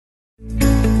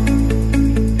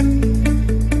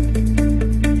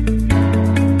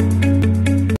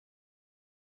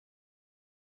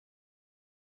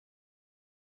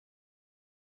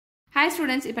Hi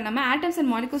students, இப்போ நம்ம Atoms and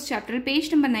Molecules chapter page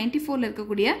number 94ல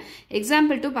இருக்கக்கூடிய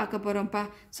example 2 பார்க்க போறோம்ப்பா.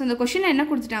 சோ இந்த क्वेश्चन என்ன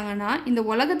கொடுத்துட்டாங்கன்னா இந்த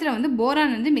உலகத்துல வந்து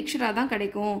போரான் வந்து மிக்சரா தான்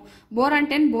கிடைக்கும். போரான்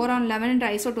 10, போரான் 11 என்ற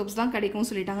ஐசோடோப்ஸ் தான் கிடைக்கும்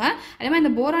சொல்லிட்டாங்க. அதே மாதிரி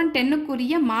இந்த போரான் 10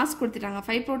 க்குரிய மாஸ் கொடுத்துட்டாங்க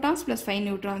 5 protons plus 5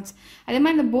 neutrons. அதே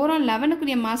மாதிரி இந்த போரான் 11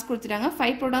 க்குரிய மாஸ் கொடுத்துட்டாங்க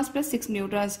 5 protons plus 6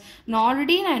 neutrons. நான்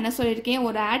ஆல்ரெடி என்ன சொல்லிருக்கேன்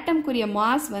ஒரு ஆட்டம் க்குரிய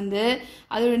மாஸ் வந்து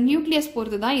அதோட நியூக்ளியஸ்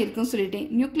பொறுத்து தான் இருக்குன்னு சொல்லிட்டேன்.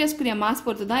 நியூக்ளியஸ் க்குரிய மாஸ்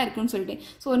பொறுத்து தான் இருக்குன்னு சொல்லிட்டேன்.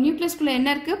 சோ நியூக்ளியஸ் குள்ள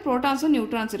என்ன இருக்கு protons and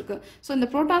neutrons இருக்கு. So இந்த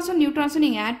protons and neutrons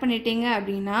நீங்க ஆட் பண்ணிட்டீங்க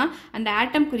அப்படினா அந்த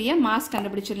ஆட்டம் குரிய மாஸ்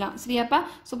கண்டுபிடிச்சிடலாம். சரியாப்பா?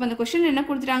 சோ இப்போ இந்த क्वेश्चन என்ன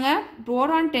கொடுத்துட்டாங்க?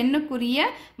 போரான் 10 குரிய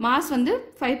மாஸ் வந்து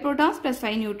 5 protons plus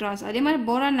 5 neutrons. அதே மாதிரி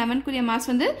போரான் 11 குரிய மாஸ்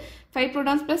வந்து 5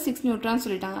 protons plus 6 neutrons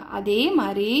சொல்லிட்டாங்க. அதே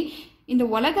மாதிரி இந்த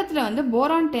உலகத்துல வந்து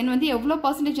போரான் 10 வந்து எவ்வளவு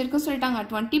percentage இருக்குன்னு சொல்லிட்டாங்க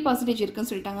 20% இருக்குன்னு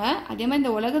சொல்லிட்டாங்க. அதே மாதிரி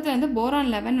இந்த உலகத்துல வந்து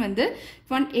போரான் 11 வந்து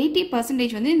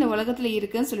 80% வந்து இந்த உலகத்துல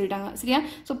இருக்குன்னு சொல்லிட்டாங்க. சரியா?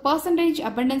 சோ percentage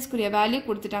abundance குரிய வேல்யூ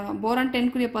கொடுத்துட்டாங்க. Boron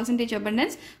 10 குரிய percentage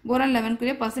abundance, boron 11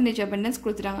 குரிய percentage abundance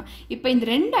கொடுத்துட்டாங்க. இப்போ இந்த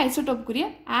ரெண்டு ஐசோடோப் குரிய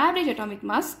average atomic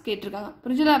mass கேட்டிருக்காங்க.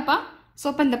 புரிஞ்சுதாப்பா? So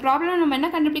இப்போ இந்த ப்ராப்ளம் நம்ம என்ன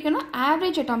கண்டுபிடிக்கணும்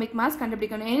ஆவரேஜ் அட்டாமிக் மாஸ்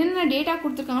கண்டுபிடிக்கணும் என்னென்ன டேட்டா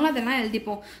கொடுத்துருக்காங்களோ அதெல்லாம்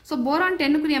எழுதிப்போம் ஸோ போரான்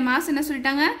 10 குரிய மாஸ் என்ன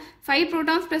சொல்லிட்டாங்க 5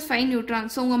 protons plus 5 neutrons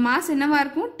ஸோ உங்கள் மாஸ் என்னவா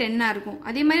இருக்கும் 10 இருக்கும்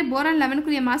அதே மாதிரி போரான் 11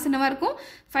 குரிய மாஸ் என்னவா இருக்கும்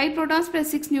 5 protons plus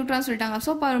 6 neutrons சொல்லிட்டாங்க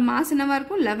ஸோ இப்போ மாஸ் என்னவா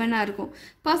இருக்கும் 11 இருக்கும்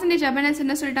பர்சன்டேஜ் அபண்டன்ஸ்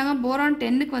என்ன சொல்லிட்டாங்க போரான்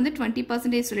 10க்கு வந்து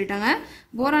 20% சொல்லிட்டாங்க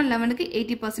போரான் 11க்கு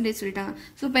 80% சொல்லிட்டாங்க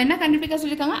ஸோ இப்போ என்ன கண்டுபிடிக்க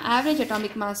சொல்லியிருக்காங்க ஆவரேஜ்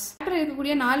அட்டாமிக் மாஸ்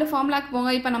இருக்கக்கூடிய 4 ஃபார்முலாக்கு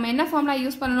போங்க இப்போ நம்ம என்ன ஃபார்முலா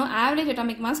யூஸ் பண்ணணும் ஆவரேஜ்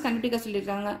அட்டாமிக் மாஸ் கண்டுபிடிக்க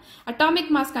சொல்லிருக்காங்க அட்டாமிக்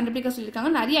மாஸ் கண்டுபிடிக்க சொல்லிருக்காங்க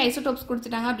நிறைய ஐசோடோப்ஸ்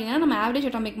கொடுத்துட்டாங்க அப்படினா நம்ம ஆவரேஜ்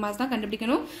அட்டாமிக் மாஸ் தான்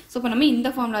கண்டுபிடிக்கணும் சோ இப்போ நம்ம இந்த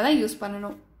ஃபார்முலா தான் யூஸ்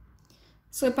பண்ணனும்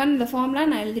சோ இப்போ இந்த ஃபார்முலா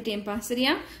நான் எழுதிட்டேன்ப்பா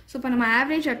சரியா சோ இப்போ நம்ம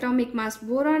average atomic mass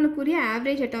போரானுக்குரிய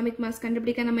average atomic mass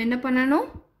கண்டுபிடிக்க நம்ம என்ன பண்ணனும்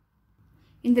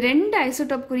இந்த ரெண்டு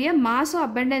ஐசோடோப் குரிய மாஸோ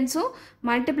அபண்டன்ஸோ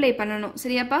மல்டிப்ளை பண்ணனும்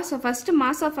சரியாப்பா so first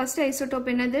mass of first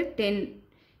isotope என்னது 10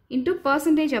 into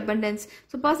percentage abundance.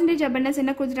 So percentage abundance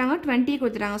என்ன கொடுத்துட்டாங்க 20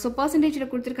 கொடுத்துட்டாங்க. So percentageல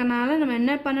கொடுத்திருக்கனால நம்ம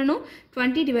என்ன பண்ணனும்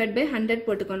 20 divided by 100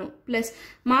 போட்டுக்கணும். Plus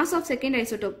mass of second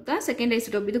isotope தான் second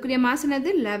isotope. இதுக்குரிய mass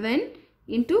என்னது 11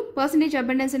 into percentage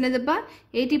abundance என்னதுப்பா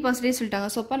 80% சொல்லிட்டாங்க.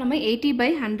 So அப்ப நம்ம 80 by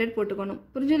 100 போட்டுக்கணும்.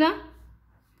 புரிஞ்சுதா?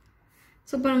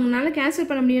 So இப்போ நம்மளால கேன்சல்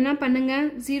பண்ண முடியும்னா பண்ணுங்க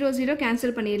 0 0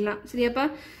 கேன்சல் பண்ணிடலாம் சரியாப்பா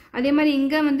அதே மாதிரி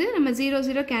இங்க வந்து நம்ம 0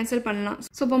 0 கேன்சல் பண்ணலாம்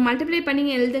சோ இப்போ மல்டிப்ளை பண்ணி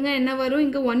எழுதுங்க என்ன வரும்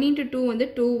இங்க 1 into 2 வந்து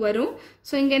 2 வரும்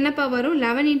சோ இங்க என்னப்பா வரும்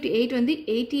 11 into 8 வந்து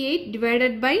 88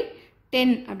 divided by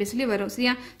 10 அப்படி சொல்லி வரும்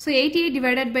சரியா சோ 88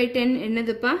 divided by 10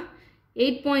 என்னதுப்பா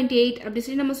 8.8 அப்படி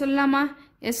சொல்லி நம்ம சொல்லலாமா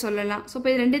எஸ் சொல்லலாம் சோ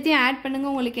இப்போ ரெண்டுத்தையும் ஆட் பண்ணுங்க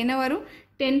உங்களுக்கு என்ன வரும்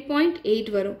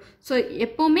 10.8 வரும் சோ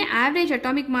எப்பவுமே ஆவரேஜ்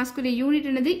அட்டாமிக் மாஸ் குரிய யூனிட்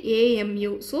என்னது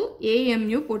AMU சோ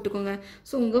AMU போட்டுக்கோங்க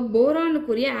சோ உங்க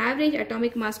போரானுக்குரிய ஆவரேஜ்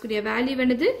அட்டாமிக் மாஸ் குரிய வேல்யூ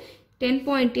என்னது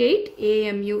 10.8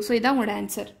 AMU சோ இதான் உங்க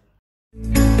ஆன்சர்